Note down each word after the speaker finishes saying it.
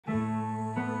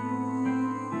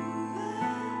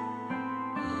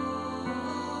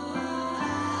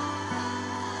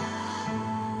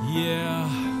Yeah.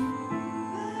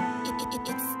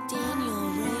 It's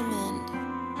Daniel Raymxnd.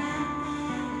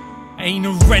 Ain't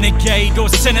a renegade or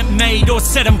Senate made or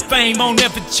set in fame. I'll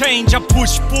never change, I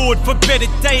push forward for better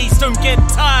days. Don't get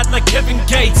tired like Kevin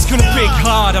Gates. Gonna big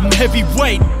hard, I'm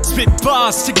heavyweight. Spit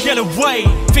bars to get away.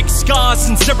 Fix scars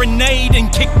and serenade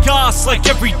and kick ass like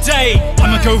every day.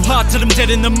 I'ma go hard till I'm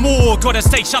dead in the morgue. Gotta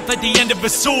stay sharp at the end of a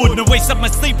sword. No waste up my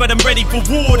sleep but I'm ready for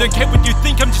war. Don't care what you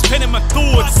think, I'm just penning my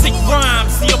thoughts. Sick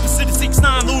rhymes, the opposite of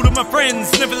 6ix9ine. All of my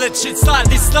friends, never let shit slide,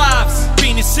 this lives.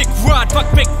 Being a sick ride, fuck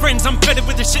fake friends. I'm fed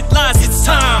with the shit lies, it's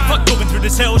time. Fuck going through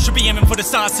this hell, should be aiming for the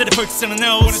stars. Instead of focusing on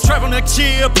else. Wanna travel next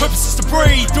year, purpose is to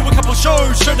breathe. Do a couple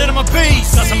shows, show that I'm a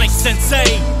beast. Doesn't make sense,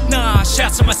 eh? Nah,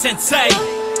 shouts at my sensei.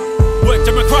 Worked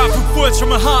on my craft with words from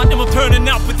my heart, and we're burning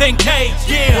up with NK.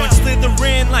 Yeah, one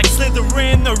slithering like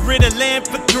Slytherin, the Riddler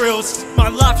for thrills. My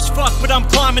life's fucked, but I'm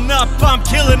climbing up, I'm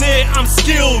killing it, I'm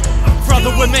skilled.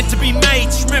 Brother, we're meant to be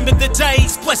mates. Remember the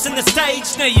days, blessing the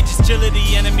stage. Now you just chill at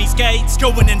the enemy's gates,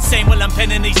 going insane while I'm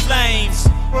penning these flames.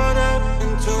 What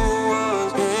happened to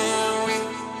us? Can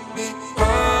we be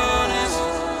honest?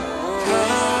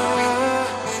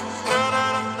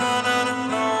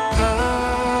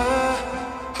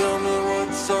 Tell me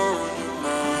what's on your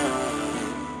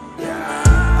mind.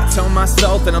 I tell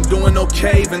myself that I'm doing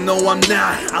okay, even though I'm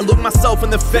not. I look myself in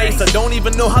the face, I don't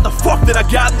even know how the fuck that I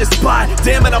got in this spot.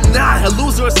 Damn it, I'm not a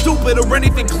loser or stupid or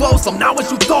anything close. I'm not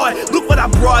what you thought. Look what I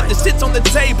brought, the shit's on the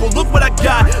table. Look what I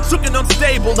got, shook and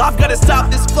unstable. I've gotta stop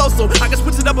this flow so I can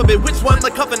switch it up a bit. Which one,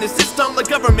 like huffing the system, like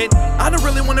government? I don't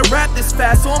really wanna rap this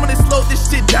fast, so I'm gonna slow this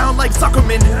shit down like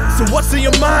Zuckerman. So what's in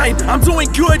your mind? I'm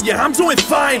doing good, yeah, I'm doing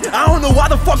fine. I don't know why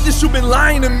the fuck this you been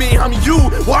lying to me. I'm you,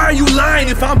 why are you lying?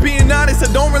 If I'm being honest,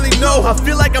 I don't really know. I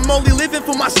feel like I'm only living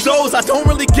for my shows. I don't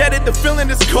really get it, the feeling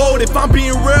is cold. If I'm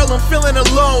being real, I'm feeling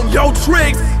alone. Yo,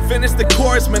 Trigz, finish the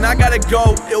chorus, man, I gotta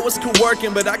go. It was cool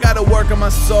working, but I gotta work on my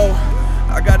soul.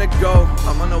 I gotta go,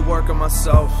 I'm gonna work on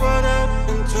myself. What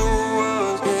happened to